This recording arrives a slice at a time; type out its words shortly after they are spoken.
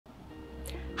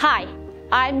Hi,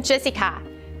 I'm Jessica,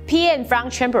 PM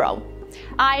from Chenbro.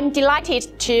 I'm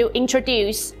delighted to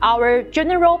introduce our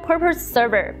general purpose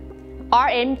server,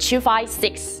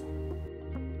 RM256.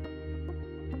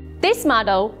 This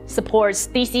model supports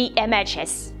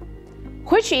DC-MHS,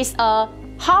 which is a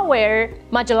hardware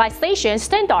modularization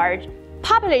standard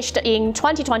published in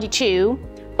 2022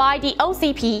 by the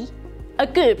OCP, a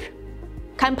group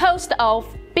composed of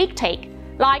big tech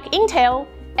like Intel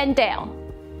and Dell.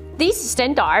 This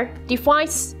standard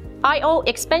defines I/O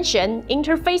expansion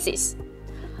interfaces,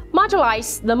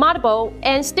 modularizes the multiple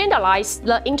and standardizes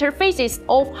the interfaces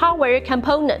of hardware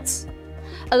components,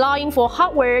 allowing for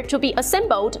hardware to be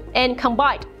assembled and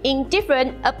combined in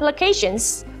different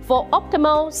applications for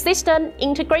optimal system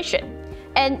integration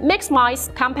and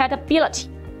maximize compatibility.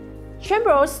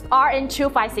 Chenbro's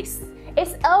RM256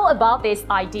 is all about this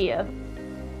idea.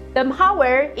 The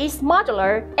hardware is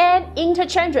modular and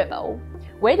interchangeable,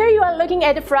 whether you are looking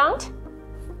at the front,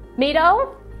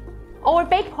 middle, or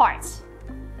back parts.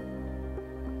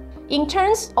 In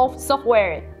terms of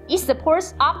software, it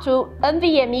supports up to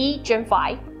NVMe Gen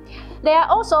 5. They are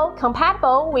also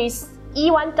compatible with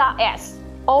E1.S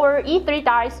or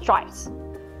E3.S drives,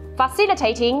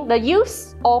 facilitating the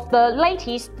use of the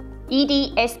latest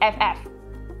EDSFF.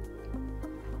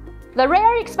 The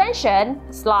rear expansion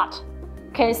slot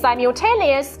can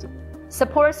simultaneously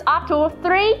support up to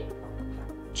 3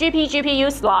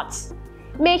 GPU slots,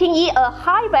 making it a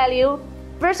high-value,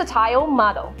 versatile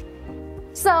model.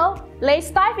 So,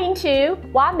 let's dive into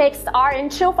what makes the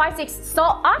RM256 so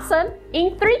awesome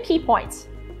in 3 key points.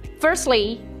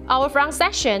 Firstly, our front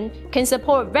section can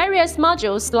support various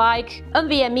modules like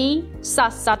NVMe,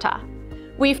 SAS SATA.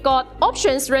 We've got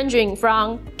options ranging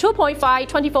from 2.5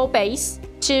 24-bay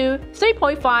to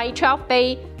 3.5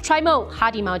 12-bay tri-mode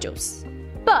hardy modules.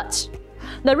 But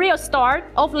the real star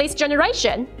of this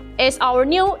generation is our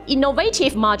new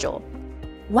innovative module.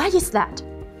 What is that?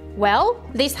 Well,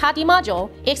 this hardy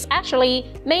module is actually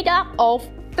made up of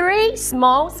 3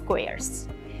 small squares.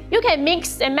 You can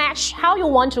mix and match how you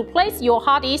want to place your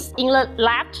hard disk in the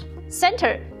left,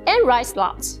 center, and right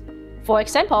slots. For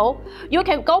example, you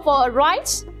can go for a right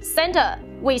center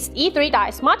with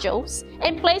E3.S modules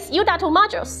and place U.2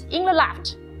 modules in the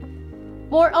left.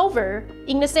 Moreover,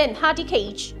 in the same hard disk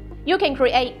cage, you can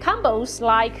create combos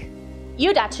like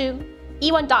U.2,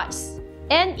 E1.S,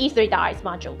 and E3.S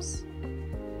modules.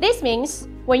 This means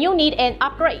when you need an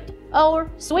upgrade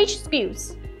or switch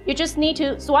SKUs, you just need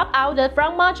to swap out the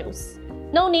front modules.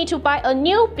 No need to buy a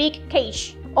new big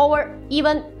cage or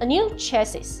even a new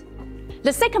chassis.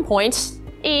 The second point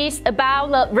is about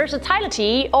the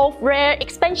versatility of rear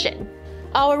expansion.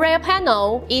 Our rear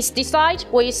panel is designed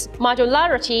with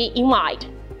modularity in mind.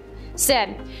 So,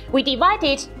 we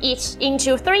divided it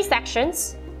into 3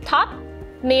 sections: top,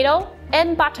 middle,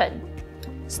 and bottom.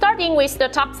 Starting with the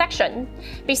top section,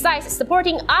 besides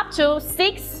supporting up to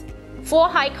 6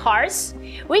 full-height cards,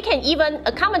 we can even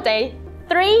accommodate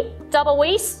 3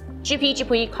 double-width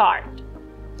GPU cards.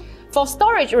 For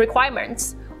storage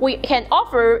requirements, we can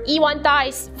offer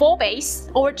E1.S 4-bay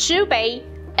or 2-bay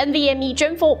NVMe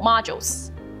Gen 4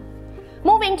 modules.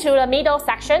 Moving to the middle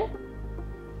section,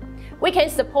 we can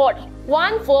support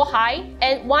 1 full-height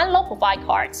and 1 low-profile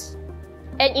cards.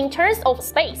 And in terms of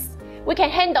space, we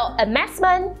can handle a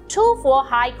maximum 2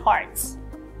 full-height cards.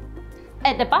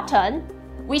 At the bottom,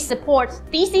 we support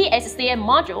DC SCM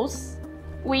modules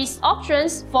with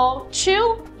options for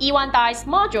 2 E1.S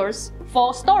modules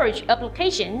for storage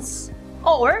applications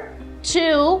or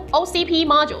 2 OCP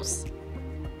modules,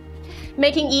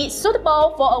 making it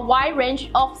suitable for a wide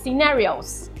range of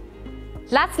scenarios.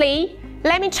 Lastly,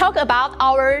 let me talk about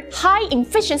our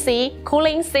high-efficiency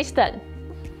cooling system.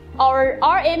 Our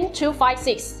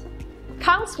RM256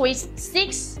 comes with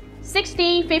 6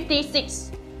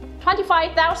 6056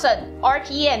 25,000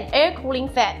 RPM air cooling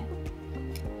fan,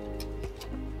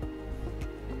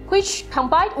 which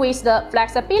combined with the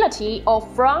flexibility of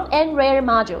front and rear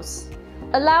modules,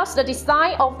 allows the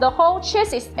design of the whole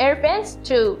chassis air fans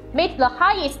to meet the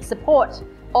highest support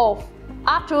of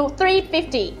up to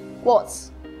 350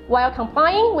 watts, while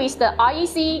complying with the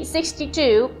IEC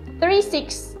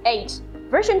 62368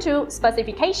 version 2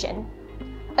 specification,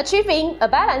 achieving a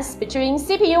balance between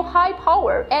CPU high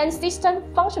power and system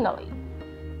functionality.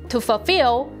 To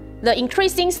fulfill the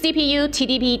increasing CPU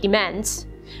TDP demands,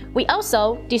 we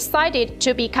also decided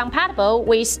to be compatible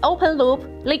with open-loop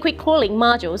liquid cooling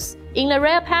modules in the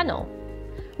rear panel.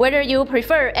 Whether you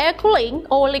prefer air cooling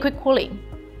or liquid cooling,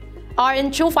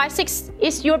 RM256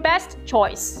 is your best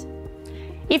choice.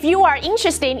 If you are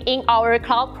interested in our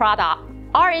cloud product,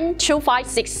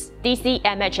 RM256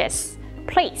 DC-MHS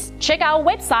please check our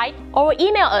website or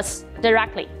email us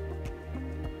directly.